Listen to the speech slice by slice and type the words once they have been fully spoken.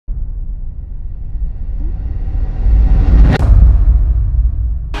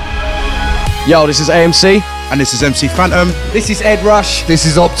Yo, this is A.M.C. And this is MC Phantom. This is Ed Rush. This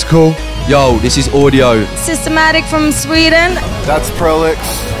is Optical. Yo, this is Audio. Systematic from Sweden. That's PROLIX.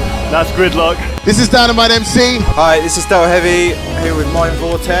 That's Gridlock. This is Dynamite MC. Hi, this is Del Heavy, here with Mind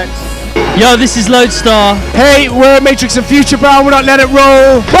Vortex. Yo, this is LOADSTAR. Hey, we're Matrix and Future Bound, we're not let it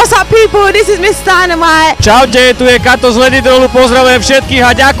roll. What's up, people? This is Miss Dynamite. Čaute, tu je Kato z Ledidrolu, pozdravujem všetkých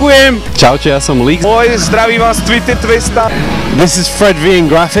a ďakujem. Čaute, ja som Leaks. Boys, zdraví vás Twitter Twista. This is Fred V in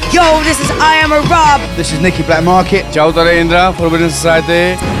Graphics. Yo, this is I Am a Rob. This is Nicky Black Market. Ciao, Indra, Forbidden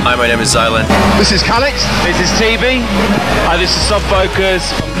Society. Hi, my name is Zylan. This is Calix. This is TV. Hi, this is Subfocus.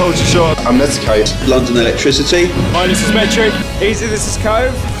 I'm Culture Shock. I'm Netsky. London Electricity. Hi, this is METRIK. Easy, this is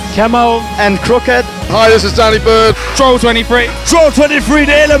Cove. CAMO. And Crooked. Hi, this is Danny Bird. Troll 23. Troll 23,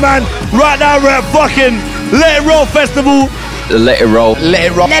 the Ayah, man. Right now we're at fucking Let It Roll Festival. Let it roll. Let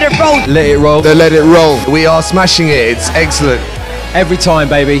it roll. Let it roll. Let it roll. Let it roll. We are smashing it, it's excellent. Every time,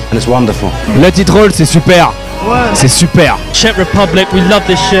 baby. And it's wonderful. Let it roll, c'est super. C'est super. Czech Republic, we love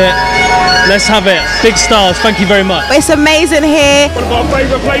this shit. Let's have it. Big stars, thank you very much. It's amazing here. One of our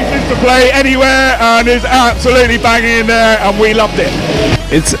favourite places to play anywhere, and it's absolutely banging in there, and we loved it.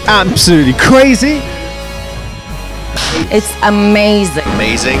 It's absolutely crazy. It's amazing.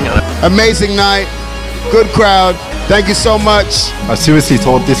 Amazing. Amazing night. Good crowd. Thank you so much. I seriously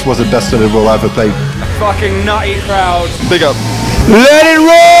thought this was the best I've ever played. Fucking nutty crowd. Big up. Let it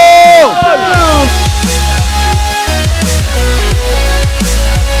roll!